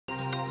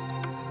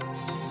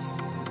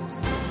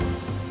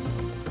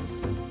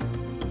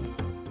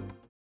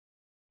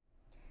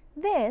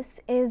This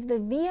is the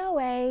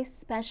VOA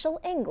Special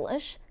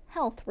English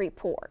Health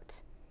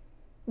Report.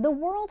 The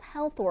World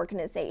Health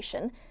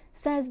Organization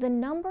says the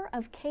number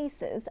of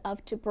cases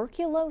of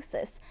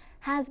tuberculosis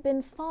has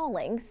been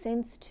falling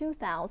since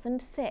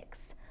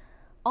 2006.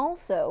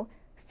 Also,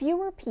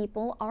 fewer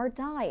people are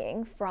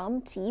dying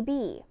from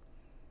TB.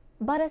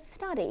 But a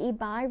study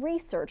by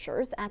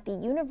researchers at the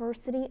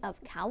University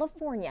of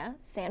California,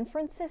 San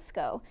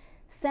Francisco,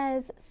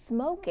 says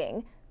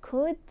smoking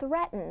could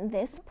threaten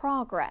this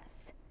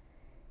progress.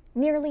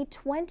 Nearly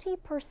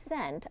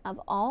 20% of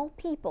all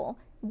people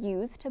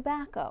use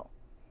tobacco.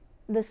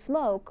 The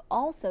smoke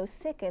also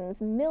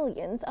sickens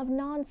millions of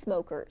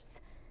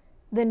non-smokers.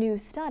 The new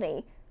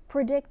study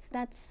predicts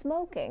that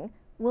smoking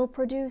will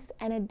produce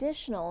an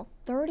additional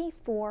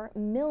 34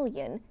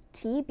 million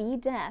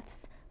TB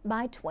deaths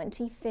by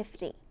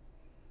 2050.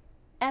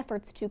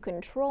 Efforts to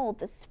control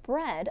the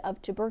spread of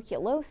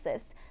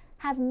tuberculosis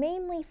have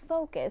mainly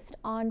focused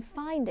on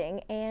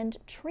finding and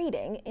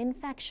treating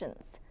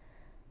infections.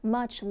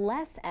 Much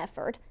less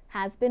effort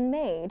has been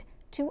made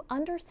to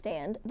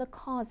understand the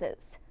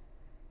causes.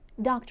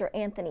 Dr.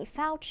 Anthony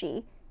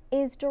Fauci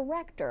is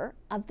director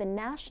of the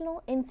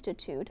National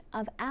Institute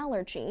of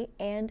Allergy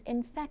and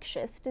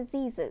Infectious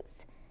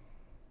Diseases.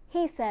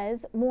 He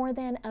says more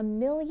than 1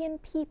 million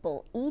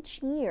people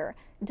each year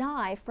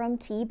die from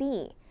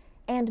TB,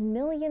 and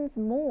millions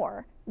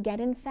more get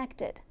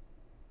infected.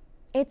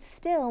 It's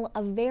still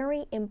a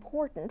very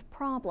important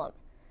problem.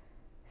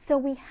 So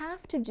we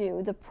have to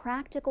do the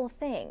practical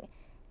thing,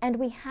 and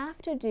we have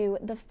to do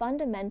the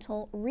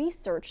fundamental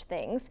research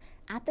things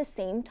at the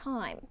same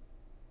time.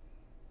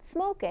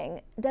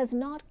 Smoking does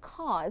not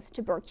cause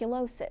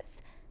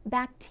tuberculosis.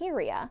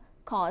 Bacteria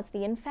cause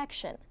the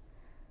infection.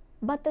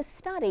 But the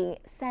study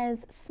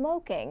says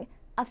smoking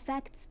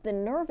affects the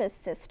nervous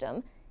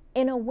system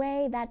in a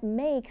way that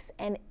makes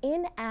an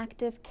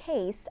inactive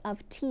case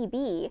of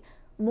TB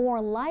more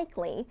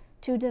likely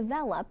to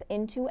develop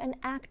into an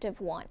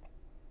active one.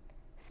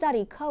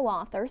 Study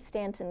co-author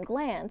Stanton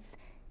Glantz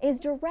is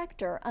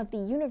director of the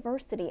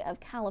University of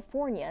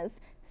California's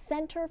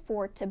Center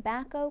for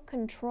Tobacco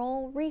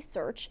Control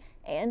Research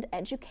and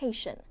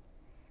Education.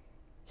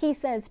 He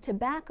says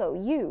tobacco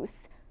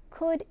use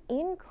could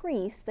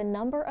increase the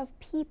number of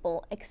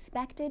people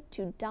expected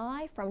to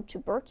die from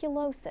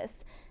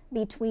tuberculosis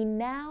between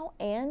now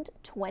and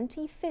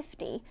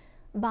 2050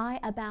 by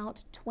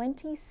about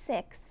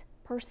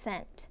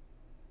 26%.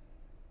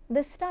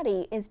 The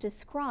study is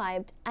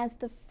described as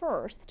the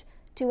first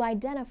to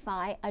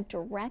identify a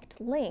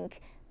direct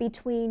link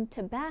between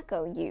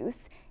tobacco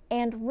use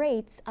and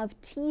rates of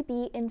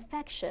TB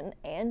infection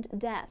and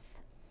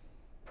death.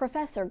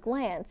 Professor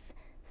Glantz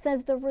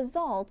says the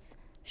results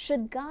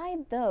should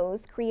guide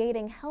those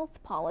creating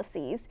health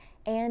policies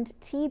and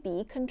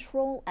TB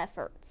control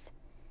efforts.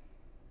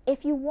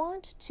 If you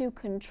want to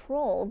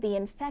control the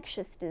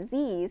infectious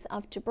disease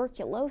of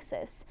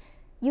tuberculosis,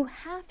 you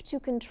have to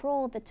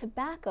control the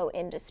tobacco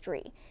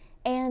industry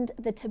and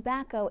the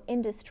tobacco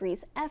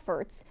industry's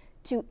efforts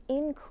to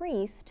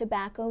increase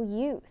tobacco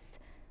use,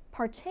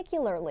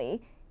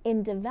 particularly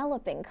in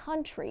developing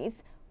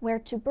countries where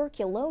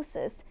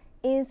tuberculosis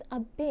is a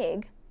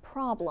big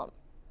problem.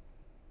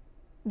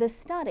 The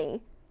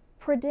study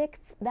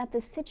predicts that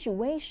the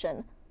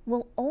situation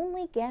will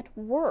only get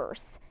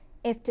worse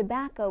if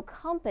tobacco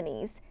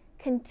companies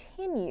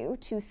continue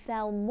to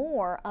sell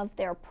more of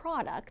their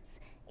products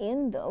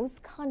in those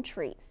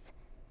countries.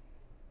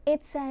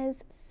 It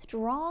says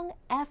strong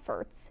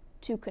efforts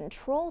to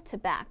control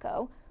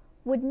tobacco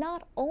would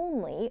not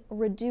only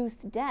reduce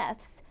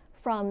deaths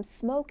from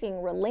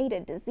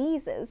smoking-related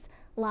diseases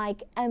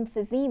like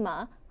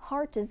emphysema,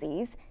 heart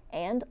disease,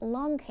 and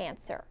lung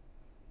cancer.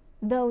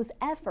 Those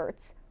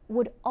efforts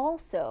would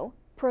also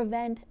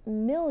prevent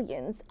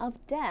millions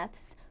of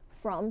deaths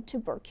from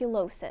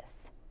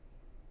tuberculosis.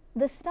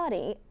 The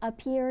study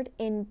appeared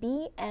in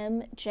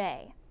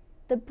BMJ,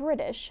 the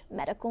British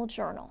Medical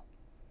Journal.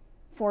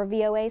 For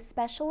VOA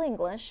Special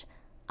English,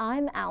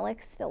 I'm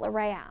Alex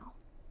Villarreal.